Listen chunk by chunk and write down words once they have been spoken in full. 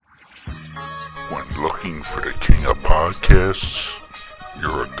When looking for the king of podcasts,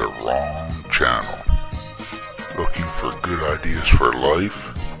 you're at the wrong channel. Looking for good ideas for life?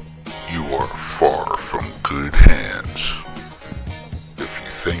 You are far from good hands. If you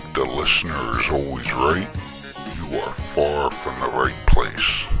think the listener is always right, you are far from the right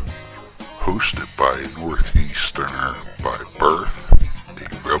place. Hosted by a Northeasterner by birth, a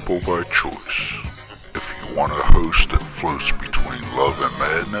rebel by choice. If you want a host that floats between love and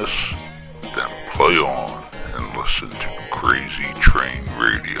madness, then play on and listen to Crazy Train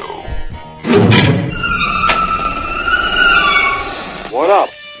Radio. What up?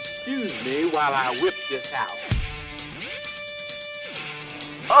 Excuse me while I whip this out.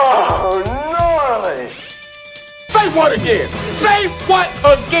 Oh, gnarly! Say what again? Say what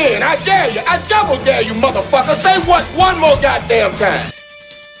again? I dare you. I double dare you, motherfucker. Say what one more goddamn time.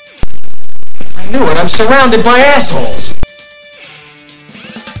 I knew it. I'm surrounded by assholes.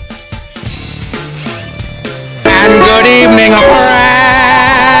 And good evening,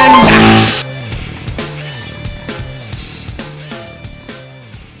 friends!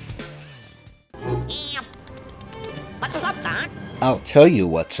 What's up, Doc? I'll tell you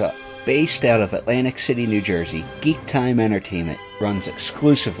what's up. Based out of Atlantic City, New Jersey, Geek Time Entertainment runs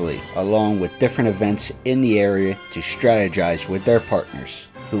exclusively along with different events in the area to strategize with their partners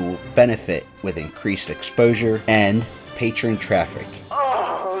who will benefit with increased exposure and patron traffic.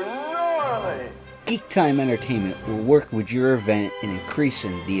 Oh, gnarly! Geek Time Entertainment will work with your event in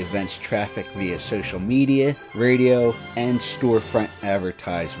increasing the event's traffic via social media, radio, and storefront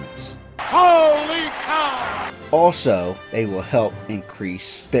advertisements. Holy cow! Also, they will help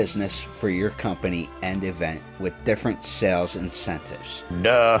increase business for your company and event with different sales incentives.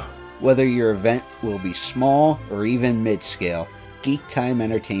 Duh. Whether your event will be small or even mid-scale, Geek Time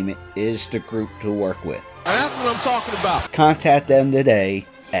Entertainment is the group to work with. That's what I'm talking about. Contact them today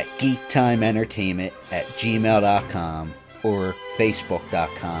at geektimeentertainment@gmail.com or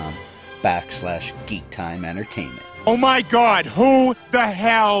facebook.com/geektimeentertainment. Oh my God, who the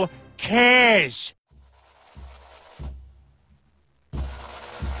hell cares?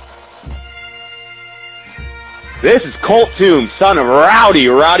 This is Colt Toombs, son of Rowdy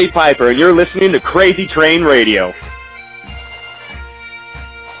Piper, and you're listening to Crazy Train Radio.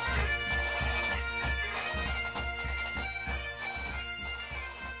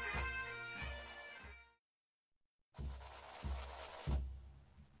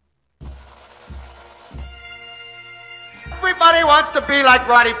 Everybody wants to be like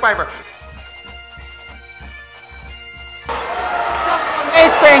Roddy Piper. Just when they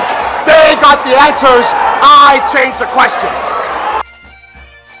think they got the answers, I change the questions.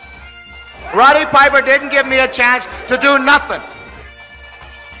 Roddy Piper didn't give me a chance to do nothing.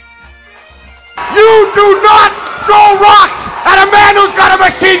 You do not throw rocks at a man who's got a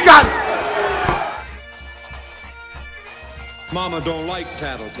machine gun! Mama don't like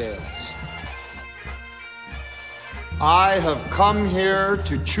tattletales. I have come here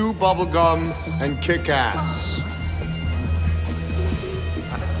to chew bubblegum and kick ass.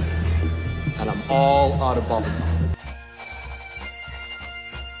 And I'm all out of bubblegum.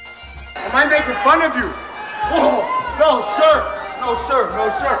 Am I making fun of you? Oh, no, sir. No, sir. No,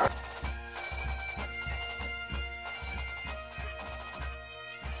 sir.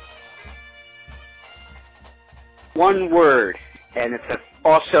 One word, and it's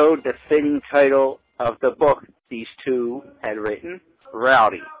also the fitting title of the book these two had written,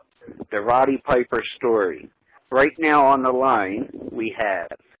 Rowdy, the Roddy Piper story. Right now on the line, we have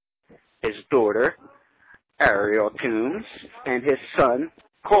his daughter, Ariel Toombs, and his son,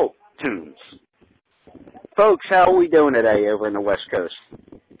 Colt Toombs. Folks, how are we doing today over in the West Coast?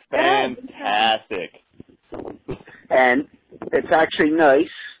 Fantastic. And it's actually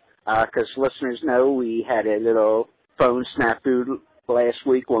nice, because listeners know we had a little phone snafu last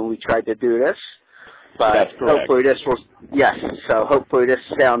week when we tried to do this. But That's correct. hopefully this will, yes, so hopefully this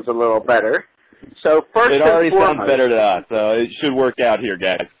sounds a little better. So first It already and foremost, sounds better to us, so it should work out here,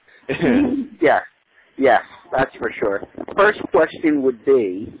 guys. yes, that's for sure. First question would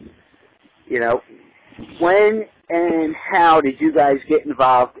be, when and how did you guys get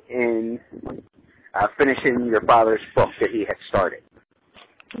involved in finishing your father's book that he had started?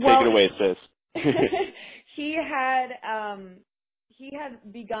 Take it away, sis. He had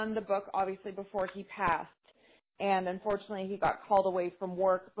begun the book obviously before he passed, and unfortunately he got called away from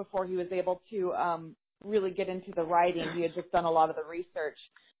work before he was able to really get into the writing. He had just done a lot of the research.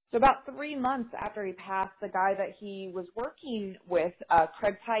 So about 3 months after he passed, the guy that he was working with,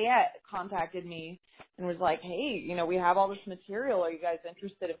 Craig Payette, contacted me and was like, hey, we have all this material. Are you guys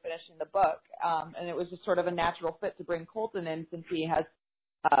interested in finishing the book? And it was just sort of a natural fit to bring Colton in since he has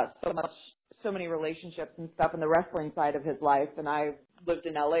so many relationships and stuff in the wrestling side of his life, and I lived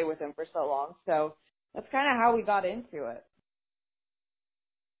in LA with him for so long. So that's kind of how we got into it.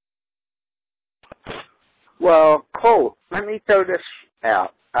 Well, Colt, let me throw this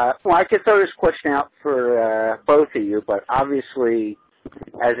out. Well, I could throw this question out for both of you, but obviously,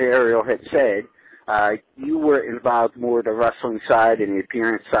 as Ariel had said, you were involved more with the wrestling side and the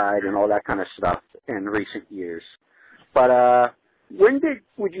appearance side and all that kind of stuff in recent years. But when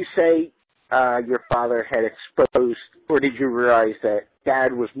would you say your father had exposed, or did you realize that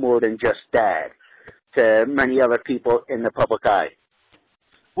Dad was more than just Dad to many other people in the public eye?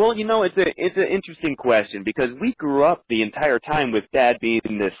 Well, you know, it's an interesting question because we grew up the entire time with Dad being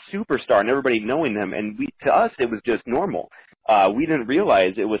this superstar and everybody knowing him, and to us it was just normal. We didn't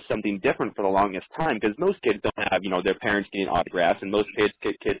realize it was something different for the longest time because most kids don't have, you know, their parents getting autographs, and most kids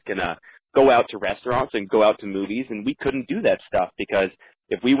can go out to restaurants and go out to movies, and we couldn't do that stuff because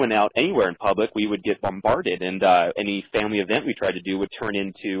if we went out anywhere in public, we would get bombarded, and any family event we tried to do would turn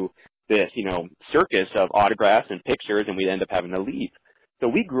into this, you know, circus of autographs and pictures, and we'd end up having to leave. So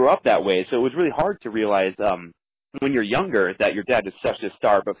we grew up that way, so it was really hard to realize when you're younger that your dad is such a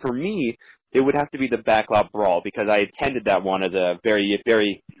star. But for me, it would have to be the Backlot Brawl because I attended that one as a very,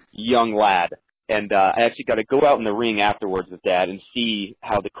 very young lad. And I actually got to go out in the ring afterwards with Dad and see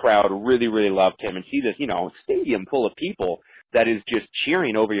how the crowd really, really loved him and see this, you know, stadium full of people that is just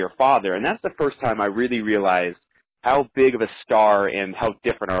cheering over your father. And that's the first time I really realized how big of a star and how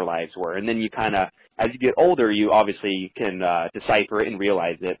different our lives were. And then you kind of, as you get older, you obviously can decipher it and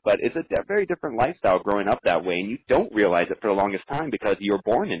realize it. But it's a very different lifestyle growing up that way, and you don't realize it for the longest time because you were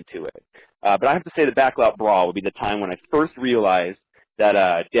born into it. But I have to say the Backlot Brawl would be the time when I first realized that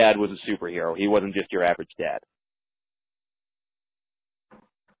Dad was a superhero. He wasn't just your average dad.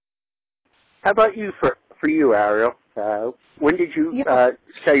 How about you, for you, Ariel? When did you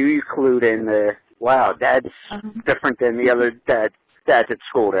say you clued in there? Wow, Dad's different than the other dads at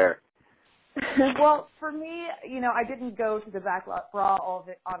school there. Well, for me, you know, I didn't go to the Backlot Brawl,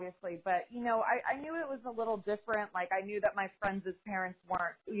 obviously, but, you know, I knew it was a little different. Like, I knew that my friends' parents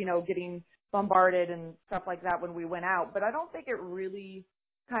weren't, you know, getting bombarded and stuff like that when we went out, but I don't think it really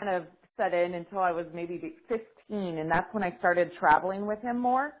kind of set in until I was maybe 15, and that's when I started traveling with him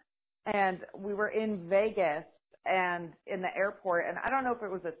more. And we were in Vegas and in the airport, and I don't know if it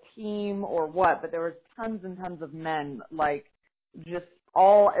was a team or what, but there was tons and tons of men, like, just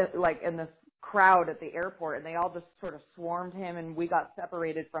all, like, in this crowd at the airport, and they all just sort of swarmed him, and we got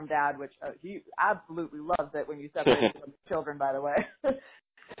separated from Dad, which he absolutely loves it when you separate from children, by the way.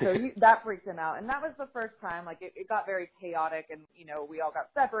 So that freaked him out, and that was the first time. Like, it got very chaotic, and, you know, we all got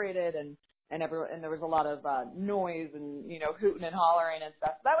separated, and there was a lot of noise and, you know, hooting and hollering and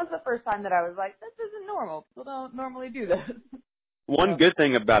stuff. That was the first time that I was like, this isn't normal. People don't normally do this. One good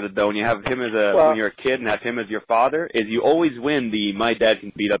thing about it, though, when you have him as when you're a kid and have him as your father, is you always win the my dad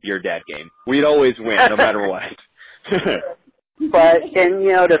can beat up your dad game. We'd always win, no matter what. But, and,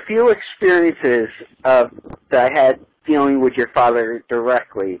 you know, the few experiences that I had dealing with your father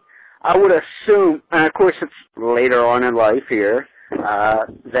directly, I would assume, and of course it's later on in life here,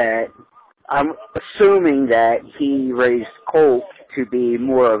 that I'm assuming that he raised Colt to be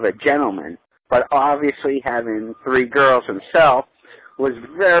more of a gentleman, but obviously having 3 girls himself was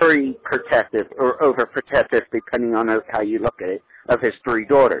very protective or overprotective, depending on how you look at it, of his 3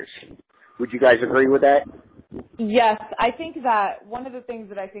 daughters. Would you guys agree with that? Yes, I think that one of the things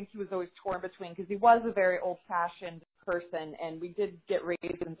that I think he was always torn between, because he was a very old-fashioned person, and we did get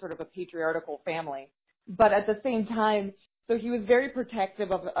raised in sort of a patriarchal family, but at the same time, so he was very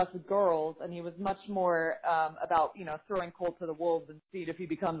protective of us girls, and he was much more about, you know, throwing Colt to the wolves and see if he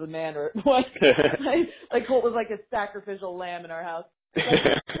becomes a man or what. Like Colt was like a sacrificial lamb in our house. But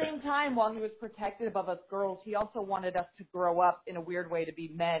at the same time, while he was protective of us girls, he also wanted us to grow up in a weird way to be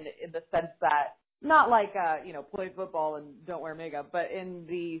men, in the sense that, not like, you know, play football and don't wear makeup, but in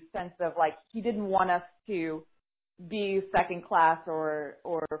the sense of, like, he didn't want us to be second class or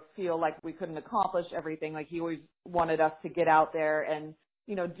feel like we couldn't accomplish everything. Like, he always wanted us to get out there and,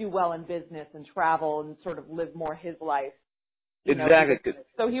 you know, do well in business and travel and sort of live more his life. Exactly.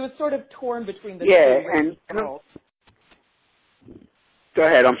 So he was sort of torn between the two and girls. Go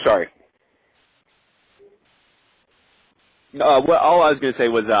ahead, I'm sorry. Well, all I was going to say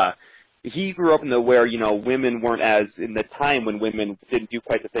was he grew up in the where, you know, women weren't as, in the time when women didn't do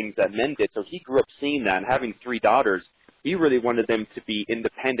quite the things that men did, so he grew up seeing that, and having 3 daughters, he really wanted them to be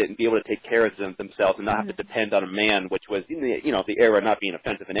independent and be able to take care of themselves and not have to depend on a man, which was, in the, you know, the era, not being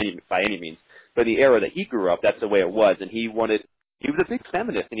offensive by any means, but the era that he grew up, that's the way it was, and he wanted he was a big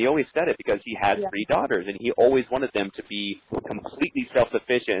feminist, and he always said it because he had 3 daughters, and he always wanted them to be completely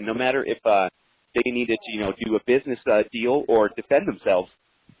self-sufficient. And no matter if they needed to, do a business deal or defend themselves,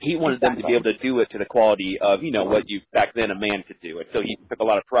 he wanted them to be able to do it to the quality of, what back then a man could do. And so he took a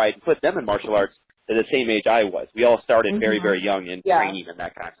lot of pride and put them in martial arts at the same age I was. We all started very, very young in training and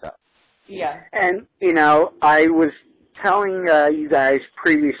that kind of stuff. Yeah. And, I was telling you guys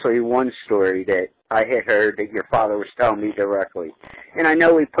previously one story that I had heard that your father was telling me directly. And I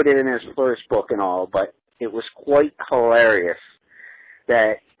know he put it in his first book and all, but it was quite hilarious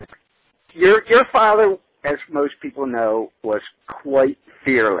that your father, as most people know, was quite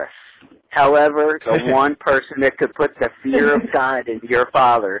fearless. However, the one person that could put the fear of God into your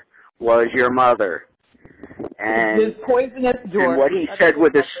father was your mother. And, his poisonous door. And what he said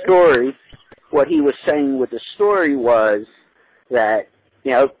with the story, what he was saying with the story was that,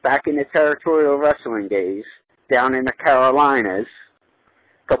 back in the territorial wrestling days, down in the Carolinas,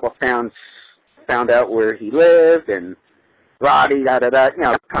 a couple found out where he lived, and Roddy,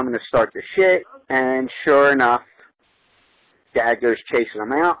 coming to start the shit, and sure enough, Dad goes chasing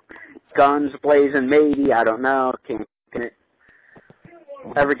him out, guns blazing, maybe, I don't know,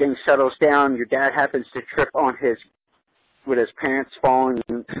 everything settles down, your dad happens to trip on with his pants falling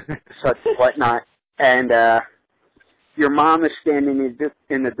and such whatnot, and your mom is standing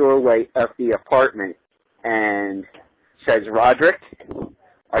in the doorway of the apartment and says, "Roderick,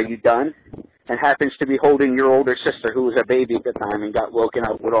 are you done?" and happens to be holding your older sister, who was a baby at the time and got woken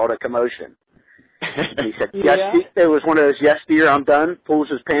up with all the commotion. And he said, "Yes, it was one of those, yes, dear, I'm done," pulls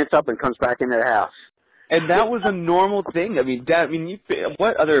his pants up and comes back into the house. And that was a normal thing. I mean,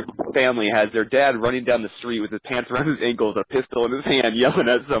 what other family has their dad running down the street with his pants around his ankles, a pistol in his hand, yelling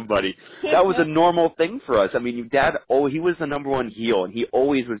at somebody? That was a normal thing for us. I mean, your dad, he was the number one heel, and he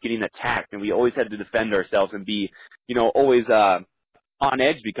always was getting attacked, and we always had to defend ourselves and be, always on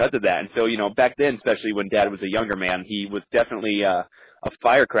edge because of that. And so, back then, especially when Dad was a younger man, he was definitely a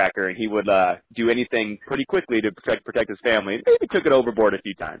firecracker, and he would do anything pretty quickly to protect his family, and maybe took it overboard a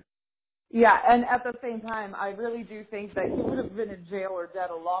few times. Yeah, and at the same time, I really do think that he would have been in jail or dead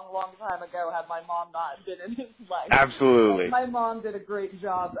a long, long time ago had my mom not been in his life. Absolutely. My mom did a great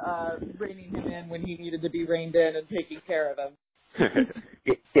job reining him in when he needed to be reined in and taking care of him.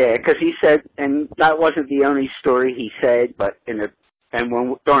 Yeah, because he said, and that wasn't the only story he said, but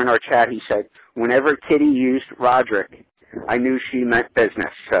during our chat he said, whenever Kitty used Roderick, I knew she meant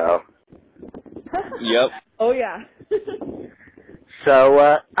business, so. Yep. Oh, yeah.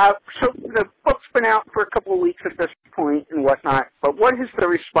 So the book's been out for a couple of weeks at this point and whatnot, but what has the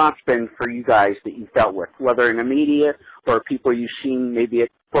response been for you guys that you've dealt with, whether in the media or people you've seen maybe at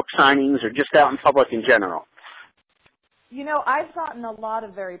book signings or just out in public in general? I've gotten a lot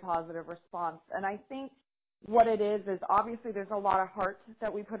of very positive response, and I think what it is obviously there's a lot of heart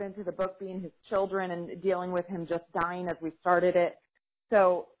that we put into the book, being his children and dealing with him just dying as we started it.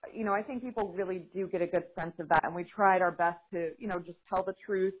 So, I think people really do get a good sense of that, and we tried our best to, just tell the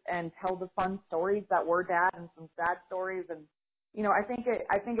truth and tell the fun stories that were Dad and some sad stories, and, I think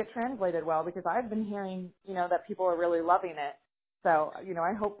it translated well because I've been hearing, that people are really loving it. So,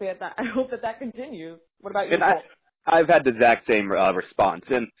 I hope that continues. What about you? And I've had the exact same response,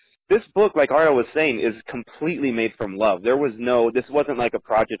 and this book, like Ariel was saying, is completely made from love. This wasn't like a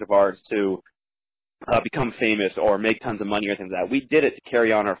project of ours to become famous or make tons of money or things like that. We did it to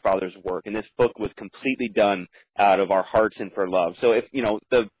carry on our father's work, and this book was completely done out of our hearts and for love. So if you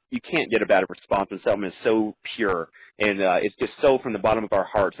can't get a bad response when something is so pure, and it's just so from the bottom of our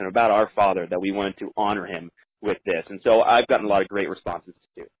hearts and about our father that we wanted to honor him with this. And so I've gotten a lot of great responses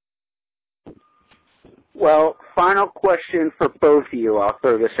too. Well, final question for both of you. I'll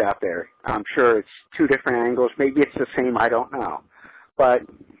throw this out there. I'm sure it's two different angles. Maybe it's the same. I don't know. But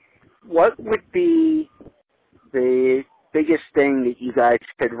what would be the biggest thing that you guys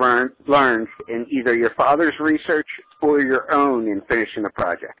could learn in either your father's research or your own in finishing the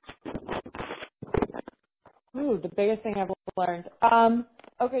project? Ooh, the biggest thing I've learned.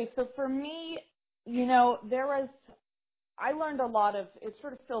 Okay, so for me, I learned a lot of, it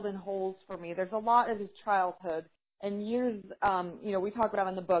sort of filled in holes for me. There's a lot of his childhood and years, we talk about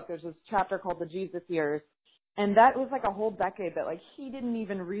in the book, there's this chapter called the Jesus Years, and that was like a whole decade that he didn't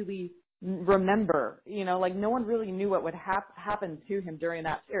even really remember, no one really knew what would happen to him during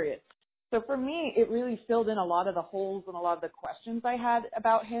that period. So for me, it really filled in a lot of the holes and a lot of the questions I had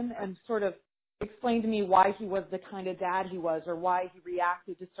about him and sort of explained to me why he was the kind of dad he was or why he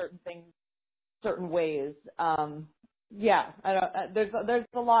reacted to certain things certain ways. There's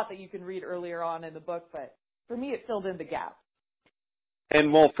a lot that you can read earlier on in the book, but for me it filled in the gap.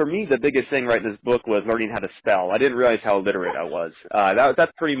 And well, for me, the biggest thing writing this book was learning how to spell. I didn't realize how illiterate I was.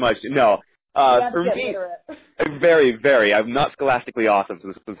 That's pretty much no. For me, very, very. I'm not scholastically awesome, so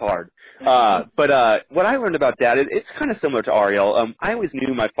this was hard. But what I learned about Dad, it's kind of similar to Ariel. I always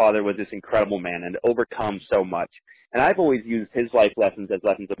knew my father was this incredible man and overcome so much. And I've always used his life lessons as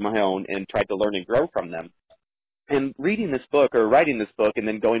lessons of my own and tried to learn and grow from them. And reading this book or writing this book and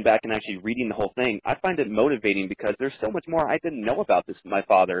then going back and actually reading the whole thing, I find it motivating because there's so much more I didn't know about my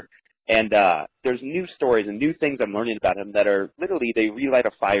father. And there's new stories and new things I'm learning about him that are literally, they relight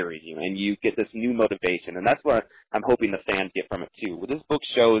a fire in you and you get this new motivation. And that's what I'm hoping the fans get from it too. This book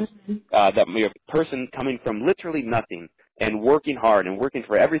shows that a person coming from literally nothing and working hard and working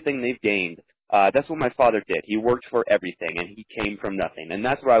for everything they've gained. That's what my father did. He worked for everything, and he came from nothing. And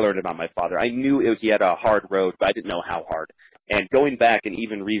that's what I learned about my father. I knew he had a hard road, but I didn't know how hard. And going back and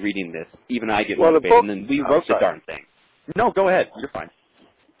even rereading this, even I get motivated. And then we wrote the darn thing. No, go ahead. You're fine.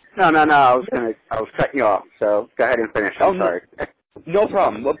 No. I was cutting you off. So go ahead and finish. I'm sorry. No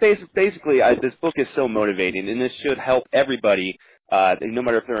problem. Well, basically, this book is so motivating, and this should help everybody. No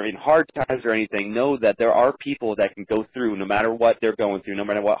matter if they're in hard times or anything, know that there are people that can go through no matter what they're going through, no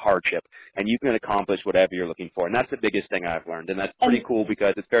matter what hardship, and you can accomplish whatever you're looking for. And that's the biggest thing I've learned, and that's pretty cool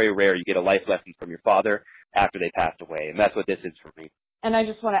because it's very rare you get a life lesson from your father after they passed away, and that's what this is for me. And I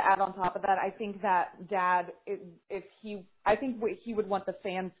just want to add on top of that, I think that Dad, I think what he would want the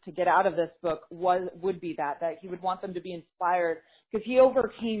fans to get out of this book would be that he would want them to be inspired because he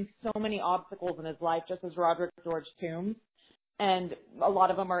overcame so many obstacles in his life, just as Roderick George Toombs. And a lot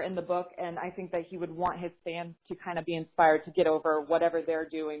of them are in the book, and I think that he would want his fans to kind of be inspired to get over whatever they're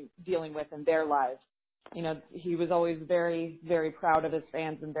dealing with in their lives. You know, he was always very, very proud of his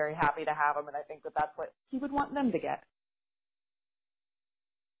fans and very happy to have them, and I think that that's what he would want them to get.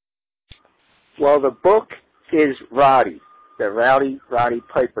 Well, the book is Roddy, the Rowdy Roddy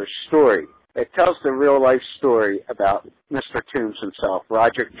Piper story. It tells the real-life story about Mr. Toombs himself,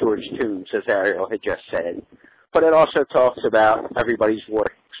 Roderick George Toombs, as Ariel had just said. But it also talks about everybody's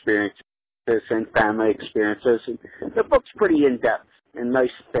work experiences and family experiences. And the book's pretty in-depth and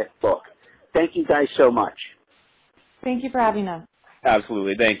nice, thick book. Thank you guys so much. Thank you for having us.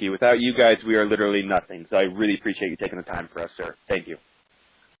 Absolutely. Thank you. Without you guys, we are literally nothing. So I really appreciate you taking the time for us, sir. Thank you.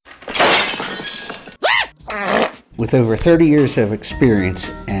 With over 30 years of experience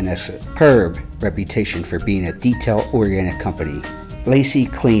and a superb reputation for being a detail-oriented company, Lacey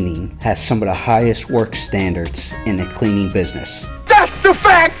Cleaning has some of the highest work standards in the cleaning business. That's the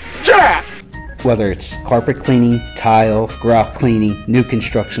fact, Jack! Whether it's carpet cleaning, tile, grout cleaning, new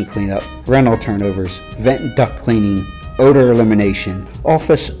construction cleanup, rental turnovers, vent and duct cleaning, odor elimination,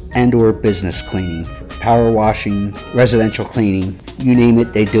 office and or business cleaning, power washing, residential cleaning, you name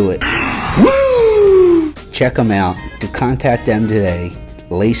it, they do it. Woo! Check them out. To contact them today,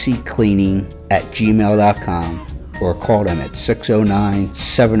 laceycleaning@gmail.com or call them at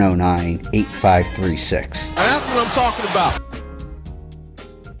 609-709-8536. That's what I'm talking about.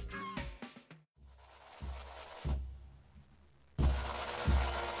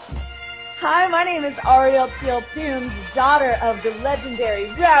 Hi, my name is Ariel Teal Toombs, daughter of the legendary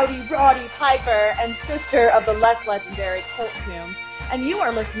Rowdy Roddy Piper and sister of the less legendary Colt Toombs, and you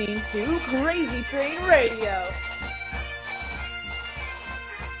are listening to Crazy Train Radio.